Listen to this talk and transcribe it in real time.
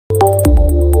The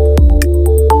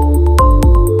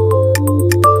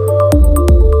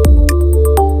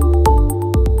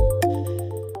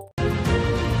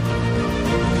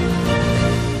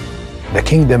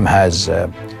Kingdom has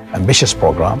an ambitious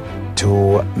program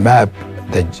to map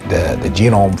the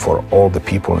genome for all the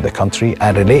people in the country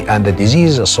and the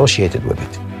diseases associated with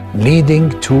it,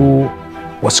 leading to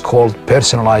what's called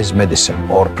personalized medicine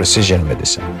or precision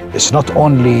medicine. It's not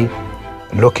only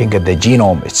looking at the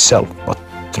genome itself, but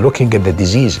looking at the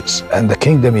diseases. And the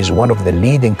Kingdom is one of the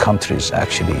leading countries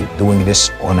actually doing this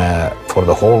for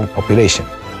the whole population.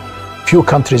 Few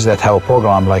countries that have a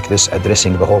program like this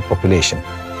addressing the whole population.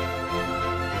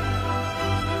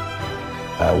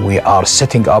 We are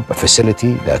setting up a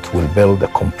facility that will build a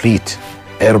complete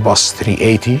AIRBUS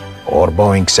 380 or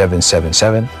Boeing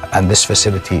 777, and this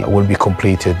facility will be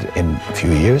completed in a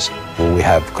few years. We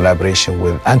have collaboration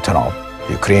with ANTONOV,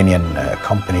 the Ukrainian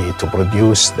company, to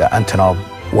produce the ANTONOV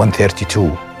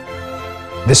 132.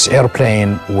 This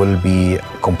airplane will be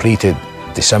completed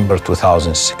December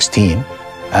 2016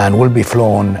 and will be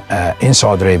flown in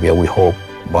Saudi Arabia, we hope,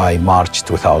 by March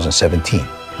 2017.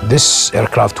 This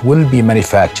aircraft will be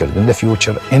manufactured in the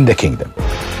future in the Kingdom.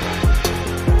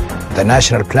 The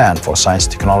National Plan for Science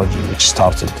and Technology, which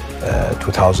started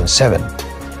 2007,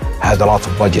 had a lot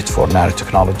of budget for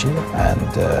nanotechnology,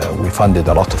 and we funded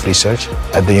a lot of research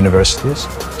at the universities.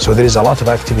 So there is a lot of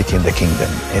activity in the Kingdom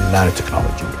in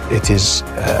nanotechnology. It is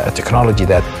a technology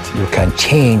that you can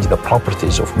change the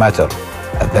properties of matter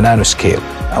at the nanoscale.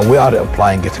 And we are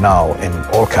applying it now in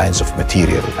all kinds of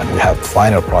material, and we have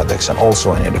final products and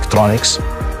also in electronics.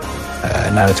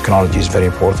 Nanotechnology is very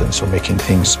important, so making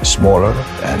things smaller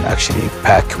and actually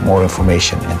pack more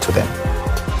information into them.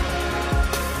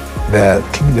 The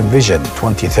Kingdom Vision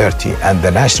 2030 and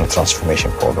the National Transformation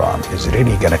Program is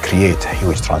really going to create a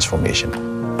huge transformation.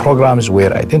 Programs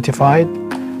were identified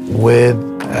with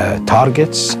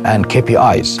targets and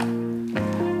KPIs,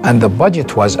 and the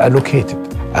budget was allocated.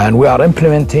 And we are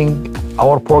implementing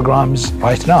our programs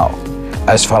right now.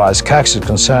 As far as KACST is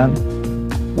concerned,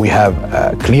 we have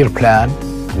a clear plan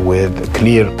with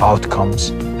clear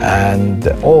outcomes, and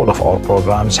all of our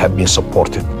programs have been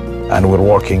supported. And we're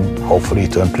working, hopefully,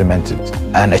 to implement it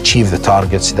and achieve the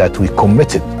targets that we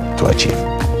committed to achieve.